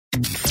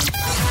Jason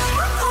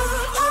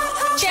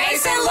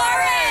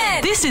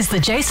Lauren! This is the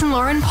Jason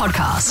Lauren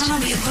podcast.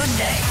 Gonna be a good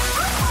day.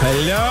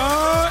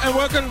 Hello and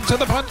welcome to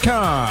the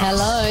podcast.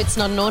 Hello, it's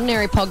not an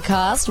ordinary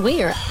podcast.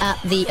 We are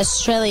at the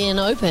Australian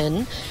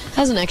Open.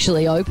 Hasn't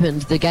actually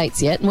opened the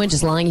gates yet, and we're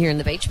just lying here in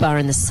the beach bar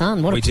in the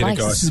sun. What We a did it, place.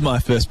 guys. This is my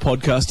first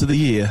podcast of the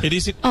year. It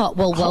is. Oh,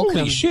 well, welcome.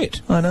 Holy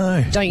shit. I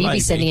know. Don't you be Lazy.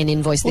 sending an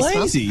invoice this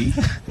Lazy.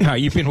 No,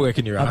 you've been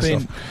working your ass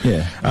off.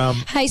 Yeah.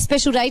 month? Hey,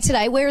 special day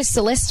today. Where is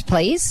Celeste,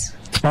 please?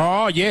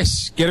 Oh,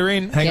 yes. Get her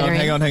in. Hang Get her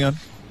in. on.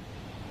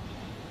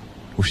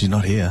 Well, she's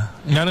not here.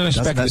 No, she's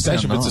back at the that sound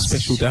station, but it's a nice?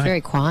 special day.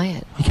 Very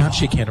quiet. You can't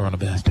shake hand her on a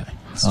birthday.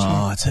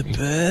 Oh, it's her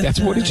birthday. That's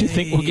what did you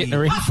think we're getting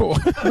her in for?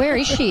 Where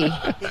is she?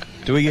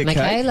 Do we get cake?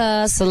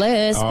 Michaela,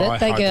 Celeste, Oh, I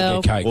birthday hope we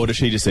girl. get cake. Or does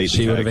she just eat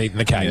She the would have cake? eaten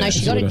the cake. No,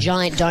 she got a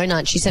giant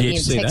donut. She sent Yeah, me a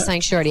did you see text that?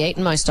 saying she already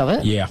eaten most of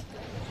it. Yeah.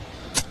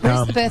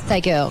 Where's the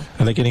birthday girl?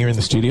 Are they getting her in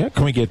the studio?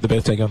 Can we get the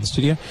birthday girl in the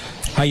studio?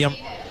 Hey,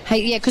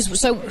 Hey, yeah, because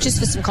so just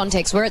for some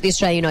context, we're at the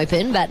Australian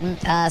Open, but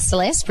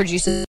Celeste,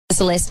 producer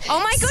Celeste, Oh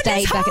my goodness,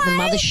 stayed back at the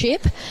hi.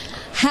 mothership.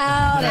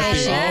 How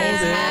precious!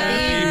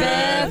 Happy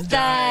Happy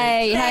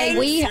birthday! Hey,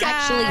 we Thanks,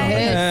 actually guys.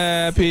 heard.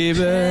 Happy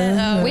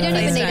birthday. We don't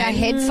even need our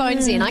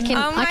headphones in. I can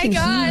Oh my hear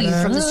you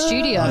God. from the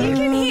studio. You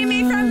can hear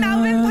me from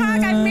Melbourne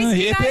Park. I've missed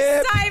you Hip, guys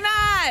hip. so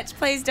much.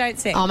 Please don't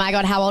sing. Oh my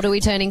God, how old are we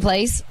turning,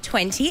 please?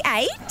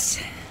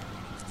 28.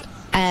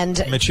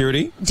 And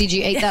maturity. did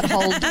you eat that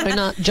whole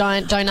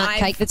giant donut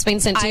cake that's been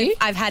sent to you?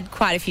 I've had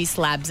quite a few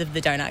slabs of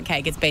the donut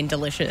cake. It's been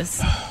delicious.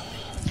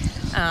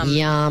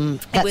 Yum.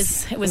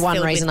 That's It was one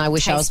filled reason with I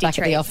wish I was tasty back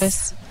at the treats.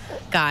 office.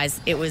 Guys,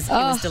 it was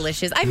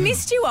delicious. I've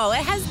missed you all. It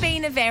has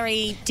been a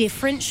very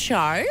different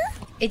show.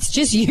 It's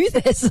just you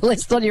there,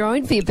 Celeste, on your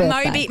own for your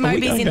birthday.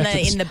 Moby's going in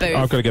back to the booth.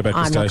 I've got to go back to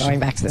the I'm station. not going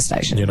back to the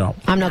station. You're not?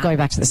 I'm not going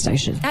back to the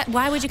station.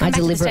 Why would you come I back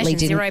to the deliberately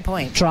station? didn't 0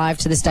 point. drive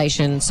to the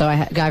station, so I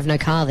have no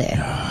car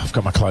there. I've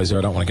got my clothes there.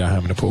 I don't want to go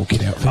home in a pool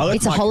kid outfit. I left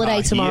It's a my holiday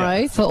car tomorrow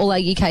here. for all our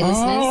UK listeners.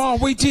 Oh,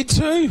 we did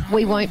too.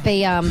 We won't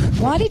be.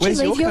 Why did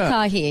Where's you leave your your car?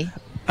 car here?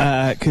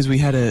 Because we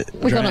had a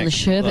We got on drag the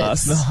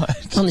sherbets. last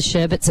night. On the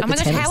sherbets at Oh my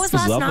the gosh, tennis. how was It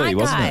was last lovely, night,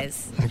 wasn't it?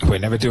 guys? We're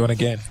never doing it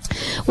again.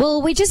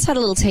 Well, we just had a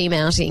little team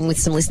outing with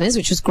some listeners,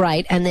 which was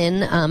great, and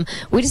then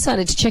we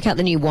decided to check out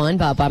the new wine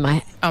bar by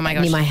my Oh my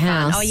gosh, near my fun.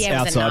 house. Oh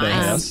yeah, it was Outside a our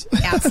nice.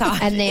 house. Outside.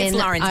 And then it's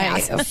Lauren's I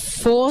house.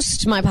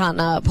 forced my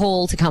partner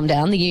Paul to come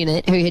down the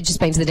unit, who had just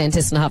been to the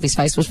dentist and half his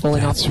face was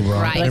falling That's off.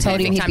 right. But I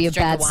told him Perfect he'd time be to a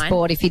drink bad the wine.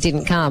 sport if he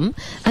didn't come.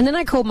 And then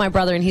I called my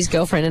brother and his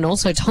girlfriend and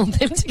also told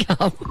them to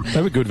come.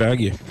 They were good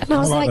value. And I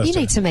was like, those you two.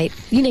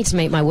 need to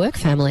meet my work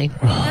family.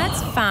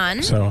 That's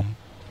fun. So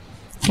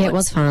Yeah, it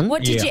was fun.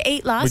 What did you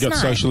eat last we got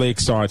night? socially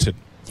excited.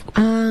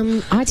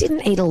 I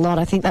didn't eat a lot.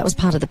 I think that was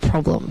part of the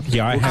problem.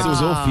 Yeah, I had. It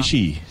was all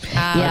fishy.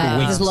 Yeah,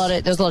 wings.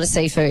 there was a lot of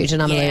seafood,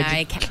 and I'm Yeah,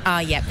 allergic. okay. Oh,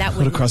 yeah, that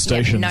would.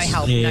 crustaceans. No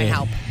help. Yeah. No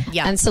help.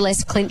 Yeah. And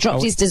Celeste Clint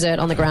dropped his dessert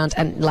on the ground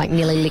and like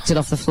nearly licked it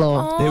off the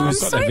floor. oh, It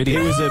was- I'm got that so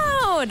video.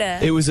 proud.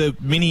 It was a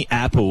mini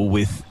apple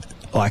with,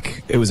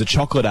 it was a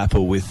chocolate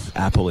apple with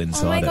apple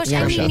inside Oh my it. gosh! Yeah,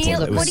 and fresh you apple.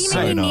 nearly, It was what do you so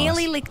mean you nice.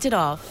 nearly licked it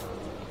off?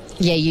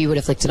 Yeah, you would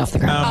have licked it off the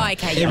ground. Oh,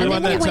 okay. Yeah. and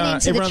everyone then we that, went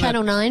into the everyone that-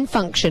 Channel 9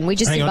 function. We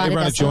just Hang on, invited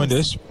everyone that joined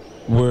ourselves.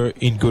 us were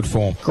in good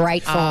form.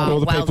 Great form. All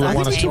the well people done. that We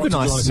wanted took a to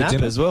join nice us at snap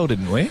dinner. as well,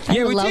 didn't we?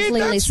 Yeah, we lovely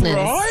did. That's listeners.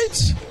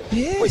 right.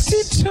 Yes. We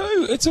did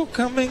too. It's all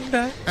coming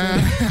back.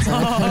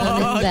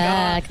 Coming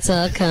back, it's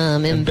all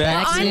coming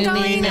back to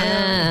me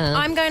now.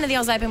 I'm going to the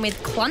Oz Open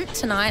with Clunt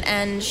tonight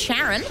and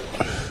Sharon.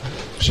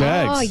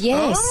 Shags. Oh,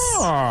 yes.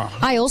 Ah.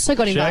 I also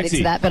got invited Shagsy.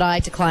 to that, but I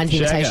declined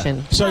the Shagger.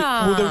 invitation. So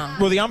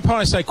will the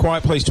umpire say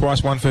quiet please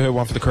twice, one for her,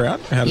 one for the crowd?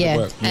 How does Yeah. it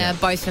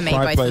work? Both for me,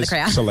 Quiet both for the please,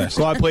 crowd. Celeste.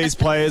 Quiet, please.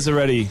 Players are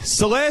ready.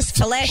 Celeste.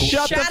 Celeste,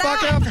 Shut the shut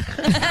fuck up.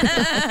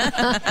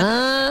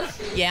 up.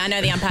 Yeah, I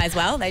know the umpires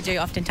well. They do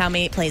often tell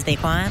me, please be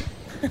quiet.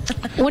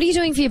 What are you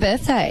doing for your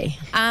birthday?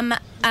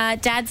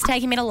 Dad's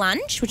taking me to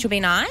lunch, which will be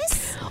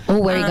nice. Oh,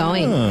 where are you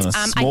going? I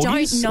don't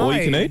Smoothies? know. All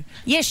you can eat?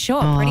 Yeah,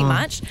 sure, pretty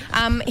much.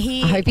 I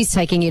hope he's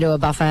taking you to a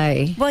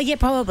buffet. Well, yeah,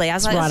 probably. I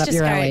was like, right let's up just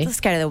your go. alley. Let's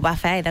go to the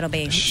buffet. That'll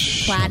be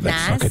quite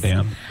That fucker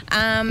nice.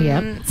 down.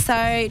 Yep.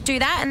 So do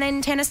that, and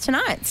then tennis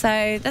tonight.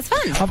 So that's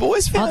fun. I've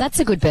always Oh, found, that's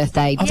a good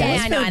birthday Yeah, day.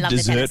 I know. I love the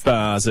dessert tennis.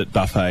 bars at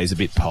buffets a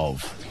bit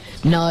pov.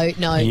 No.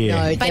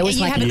 Yeah. There But was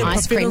you like haven't an got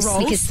ice the cream bit of rolls?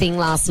 Snickers thing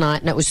last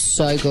night, and it was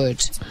so good.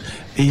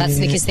 That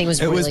Snickers thing was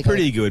It was really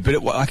pretty good, but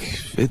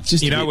it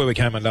just You know where we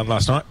came undone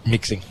last night?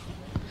 Mixing.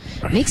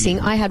 Mixing,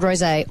 I had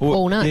rosé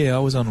all night. Yeah, I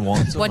was on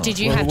wines. What did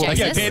you have, Okay,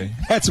 Jesus? Ben,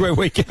 that's where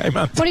we came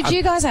undone. What did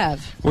you guys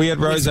have? We had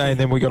rosé, and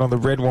then we got on the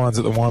red wines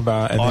at the wine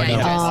bar, and I then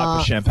had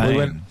hyper champagne. we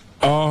went.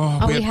 Oh,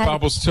 we we had had-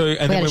 bubbles too,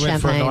 and we then had we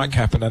went for a champagne.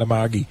 nightcap and had a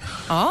margie.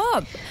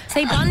 Oh,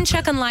 see, Bun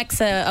Chuckin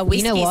likes a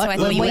whiskey, You know what? so I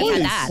thought you would have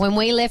had that. When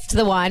we left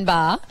the wine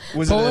bar,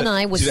 Was Paul it and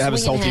I were did it have a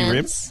swinging salty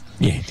hands.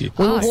 Yeah, it did.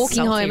 We were Oh, walking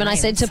salty home, and I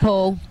said to ribs.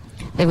 Paul,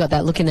 they've got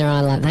that look in their eye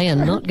like they are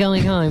not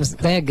going home.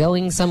 They're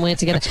going somewhere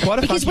together. It's quite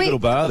a funky little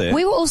bar there.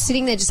 We were all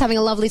sitting there just having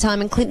a lovely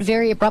time, and Clint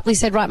very abruptly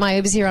said, right, my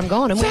Uber's here, I'm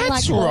gone. And we were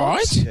That's like, what?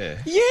 right. Yeah.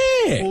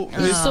 Yeah.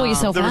 You saw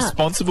yourself The out.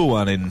 responsible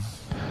one in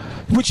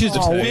Which is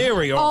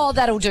very odd. Oh,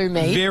 that'll do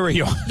me.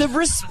 Very odd. The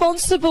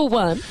responsible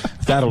one.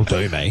 That'll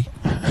do me.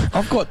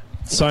 I've got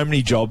so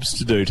many jobs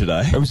to do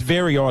today. It was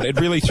very odd. It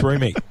really threw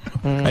me.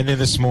 And then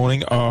this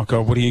morning, oh,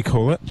 God, what do you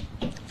call it?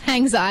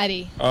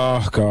 Anxiety.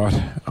 Oh, God.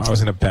 I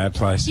was in a bad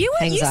place. You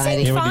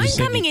Anxiety. seemed Yeah, when fine you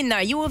said coming in, though.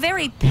 You were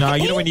very... No,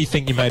 you know when you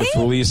think you made a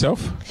fool of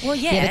yourself? Well,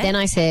 yeah. Yeah, but then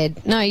I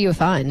said, no, you were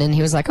fine. And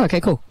he was like, okay,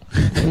 cool.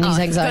 And his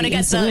anxiety get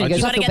instantly the-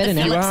 goes, I gotta feel get the better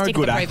now. You Let's are a stick good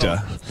with the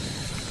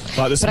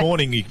actor. Like this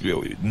morning,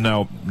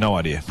 no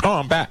idea. Oh,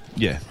 I'm back.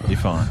 Yeah, you're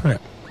fine. Yeah.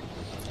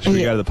 Should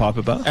we go to the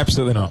Piper Bar?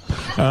 Absolutely not.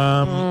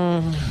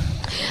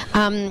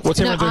 What's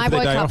everyone doing I for their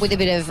woke day up off? with a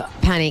bit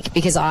of panic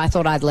because I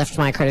thought I'd left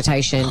my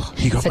accreditation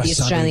You got for my the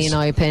Australian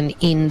sunnies. Open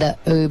in the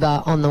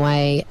Uber on the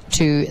way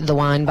to the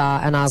wine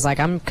bar, and I was like,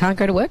 I can't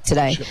go to work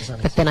today.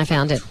 But then I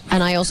found it.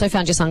 And I also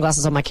found your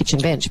sunglasses on my kitchen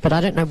bench, but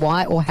I don't know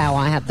why or how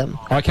I had them.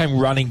 I came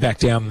running back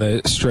down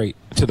the street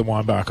to the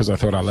wine bar because I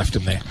thought I left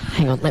him there.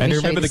 Hang on, let And me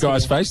you show remember you the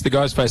guy's video. face? The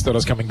guy's face thought I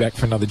was coming back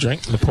for another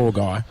drink. The poor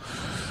guy.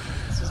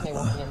 This was me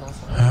walking in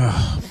last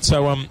night.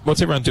 So,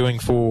 what's everyone doing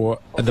for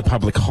the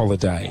public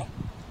holiday?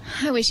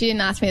 I wish you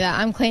didn't ask me that.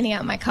 I'm cleaning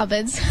out my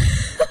cupboards.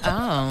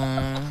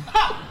 Oh.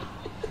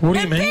 What do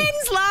you mean?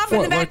 Ben's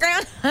laughing in the What, like-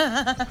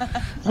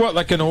 background. What,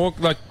 like an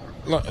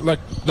like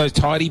those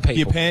tidy people?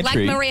 Your Like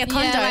pantry. Maria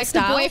Kondo yeah, like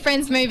style. the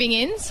boyfriend's moving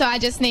in, so I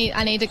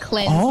need to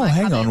cleanse Oh, my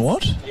hang cupboards. on,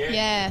 what?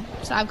 Yeah,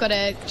 so I've got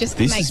to just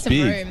This make is some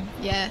big. room.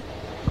 Yeah.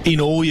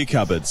 In all your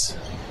cupboards.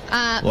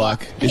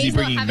 Like, is he he's not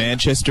bringing having-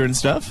 Manchester and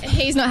stuff?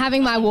 He's not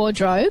having my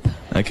wardrobe,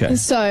 Okay.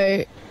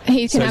 so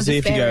he can have see the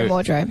if you spare room go.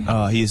 wardrobe.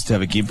 Oh, he used to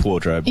have a gimp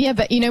wardrobe. Yeah,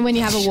 but you know when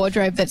you have a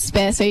wardrobe that's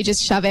spare, so you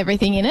just shove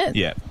everything in it?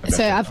 Yeah.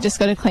 So I've just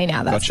got to clean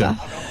out that Gotcha.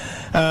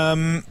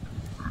 stuff.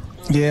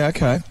 Yeah.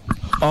 Okay.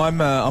 I'm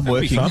That'd be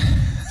working. fun.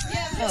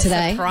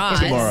 Today?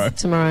 Surprise.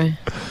 Tomorrow.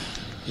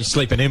 You're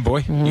sleeping in, boy.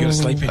 You got to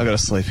sleep in. I got to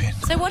sleep in.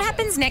 So what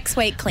happens next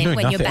week, Clint, Doing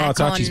when nothing. you're back it's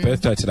Archie's on...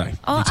 birthday today.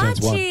 Oh, He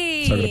turns Archie.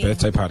 1. So I got a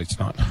birthday party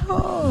tonight.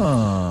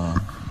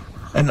 Oh.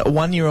 And a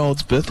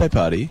 1-year-old's birthday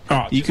party.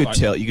 Oh, you just could like-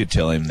 tell. You could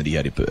tell him that he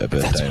had a birthday.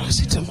 That's what I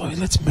said to Lloyd.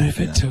 Let's move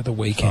it to the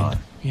weekend.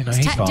 You know,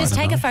 he's fine Just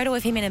take a enough. photo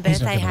of him in a He's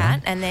not birthday gonna hat,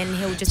 mind. and then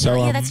he'll just So,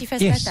 go, yeah, that's your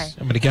first yes, birthday.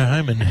 I'm going to go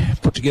home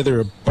and put together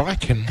a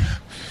bike and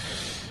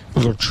a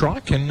little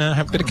trike and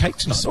have a bit of cake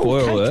tonight.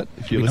 Spoil cake. alert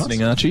if you're Be nice.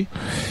 listening, Archie.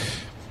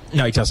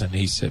 No, he doesn't.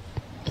 He's a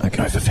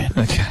Gopher fan.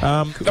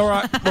 Okay. All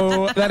right,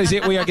 well, that is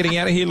it. We are getting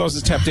out of here. Loz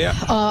is tapped out.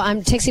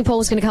 I'm texting Paul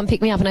was going to come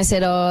pick me up, and I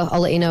said, I'll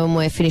let you know when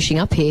we're finishing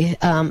up here.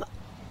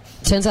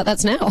 Turns out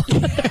that's now.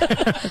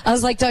 I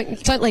was like,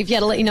 don't leave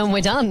yet. I'll let you know when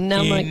we're done. Now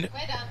I'm like,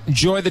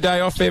 Enjoy the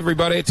day off,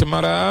 everybody.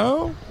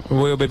 Tomorrow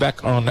we'll be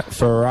back on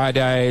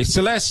Friday.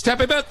 Celeste,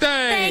 happy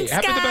birthday! Thanks,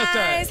 happy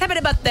guys. Happy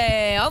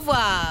birthday. Au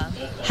revoir.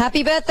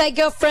 happy birthday,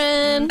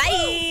 girlfriend.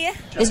 Bye.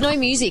 There's no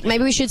music.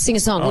 Maybe we should sing a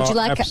song. Would Oh, you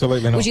like?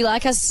 absolutely not. Would you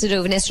like us to do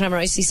a Vanessa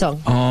Amorosi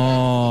song?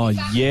 Oh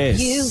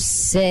yes. You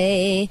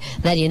say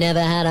that you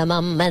never had a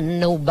mom and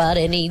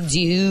nobody needs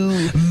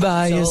you.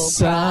 By your So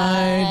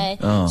side.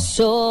 cry, Oh.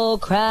 so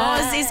cry.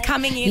 Oz is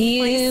coming in.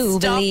 You Please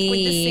stop with the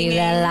believe singing.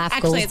 that life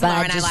Actually, goes it's by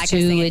Lauren. I just like her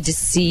to singing.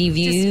 deceive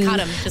you. Just cut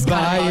him. Just cut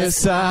By him. your Oz.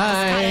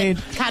 side.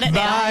 Cut it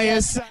now. By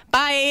your side.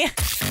 Bye.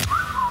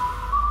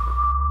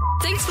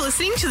 Thanks for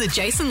listening to the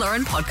Jason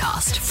Lauren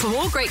podcast. For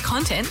more great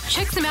content,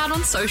 check them out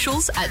on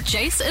socials at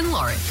Jason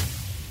Lauren.